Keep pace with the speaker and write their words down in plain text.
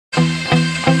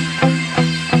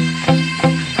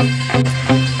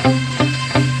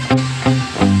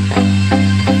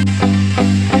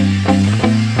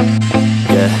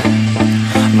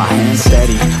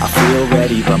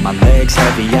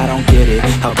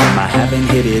How come I haven't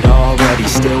hit it already?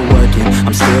 Still working,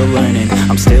 I'm still learning,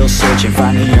 I'm still searching,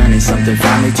 finally earning something,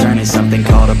 finally turning something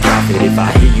called a profit. If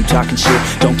I hear you talking shit,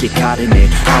 don't get caught in it.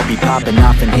 I'll be popping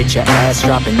off and hit your ass,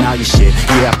 dropping all your shit.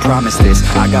 Yeah, I promise this,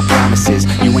 I got promises,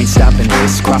 you ain't stopping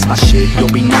this. Cross my shit, you'll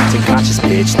be knocked unconscious,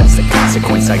 bitch. That's the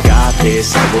consequence, I got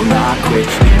this, I will not quit.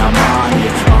 And I'm on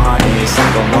it, honest, I'm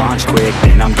gon' launch quick,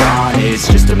 then I'm gone. It's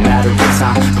just a matter of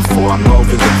time before I'm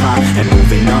over the climb and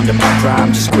moving under my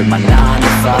prime. Just quit my 9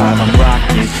 to 5, I'm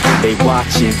rocking, and they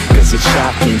watching, cause it's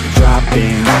shocking.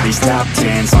 Dropping all these top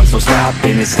 10 songs, no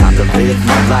stopping. It's time to live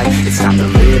my life, it's time to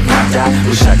live, not die.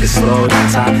 Wish I could slow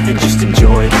down time and just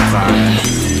enjoy the climb.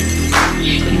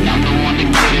 And I'm the one to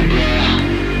get it, bro.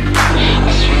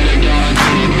 I swear to God, I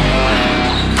get it, bro.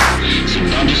 So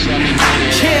don't just let me get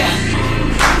it.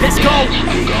 Yeah, let's go.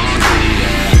 I'm gonna get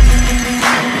it,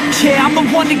 yeah, I'm the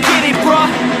one to get it, bro.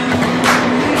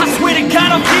 I swear to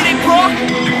God, I'll get it, bro.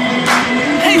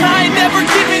 Hey, I ain't never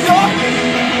giving up.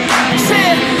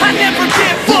 Said I never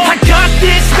give up. I got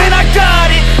this, man, I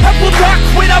got it. I will not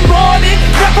quit, I'm on it.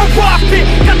 Never off it.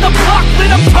 Got the block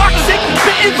lit, I'm toxic.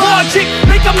 Spitting logic,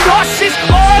 make them nauseous.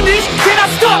 Honest, can I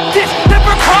stop this? Never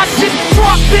cautious,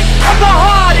 drop it. I'm the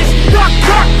hardest. Knock,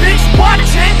 knock, bitch,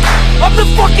 watch it. I'm the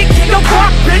fucking king of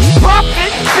rock, bitch.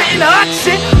 Profit, spitting hot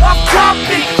shit. Off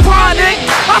topic, chronic.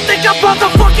 I think I'm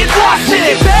motherfucking lost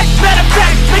it. Back, matter of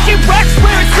fact, making racks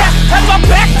where it's at. Have my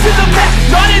back to the mat,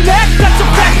 not an act, that's a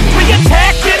fact. We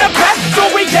attack in a back,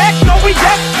 don't react, no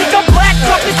react. Think I'm black,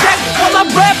 up his back, while I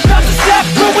rap, not to step.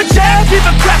 Throw a jab, give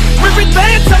a crap. We're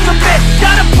advanced, I'm the man.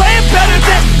 Got a plan better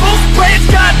than most brands.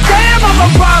 Goddamn, I'ma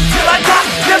rhyme till I die.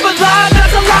 Never lie,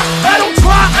 that's a lie. I don't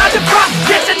try, I defy.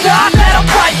 Get to nod, that I'm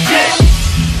right, yeah.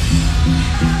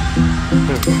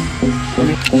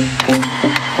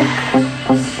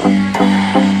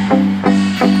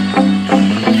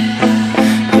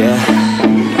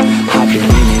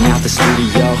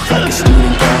 Like a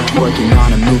student though, working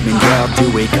on a movement, yeah, I'll do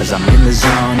it cause I'm in the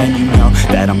zone. And you know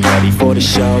that I'm ready for the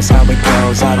shows. How it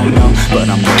goes, I don't know, but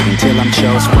I'm waiting till I'm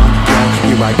chose. Front row,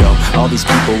 here I go, all these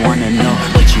people wanna know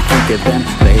what you think of them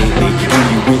lately. Do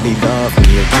you really love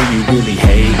me or do you really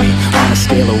hate me? On a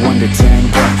scale of 1 to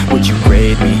 10, what would you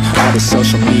grade me? All this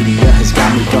social media has got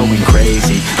me going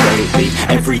crazy lately.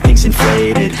 Everything's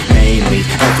inflated, mainly,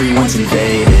 everyone's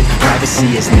invaded.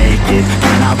 Privacy is naked,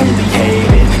 and I really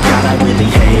hate it. God, I really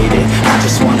hate it. I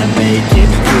just wanna make it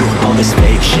through all this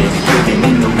fake shit. Living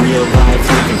in the real life,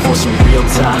 looking for some real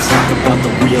times. Talk about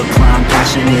the real climb,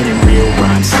 passionate and real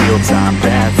rhymes. Steal time,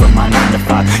 bad from my 9 to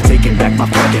 5. Taking back my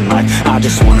fucking life, I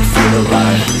just wanna feel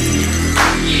alive.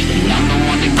 and I'm the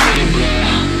one to get it, bro.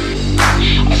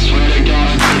 I swear to God,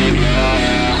 I get it, bro.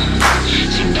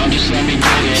 So don't just let me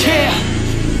get it. Yeah,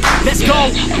 let's go.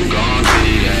 I'm gonna get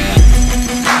it,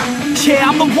 yeah,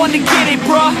 I'm the one to get it,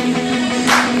 bro.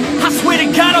 I swear to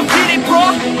God, I'll get it,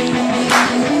 bro.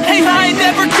 Hey, I ain't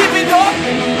never giving up.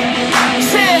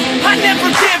 Said I never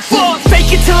give up.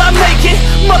 Fake it till I make it.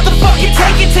 Motherfucking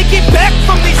take it back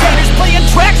from these haters. Playing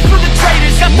tracks for the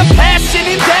traitors. Got the passion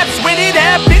in depths when it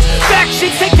happens.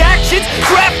 Factions take actions,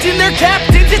 drafting their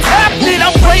captains. It's happening.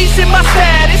 I'm raising my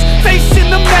status, facing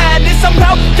the madness. I'm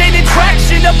out gaining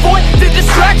traction, avoid the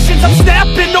distractions. I'm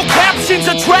snapping, no captions,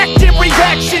 attracting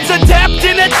reactions,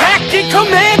 adapting, attacking,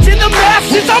 commanding the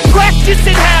masses. I'm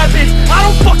practicing habits, I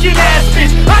don't fucking ask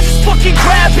this, I just fucking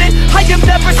grab it. I am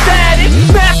never static,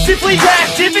 massively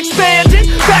active, expanding,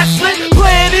 backslid,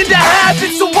 planning to have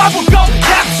it. So I will go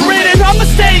capture it, and I'ma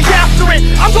stay after it.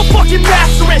 I'm gonna fucking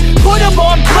master it, put them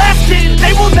on blast it.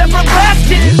 They will never last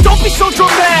it, don't be so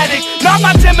dramatic. Not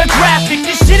my demographic,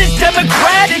 this shit is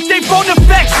democratic. They phone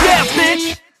effects, yeah,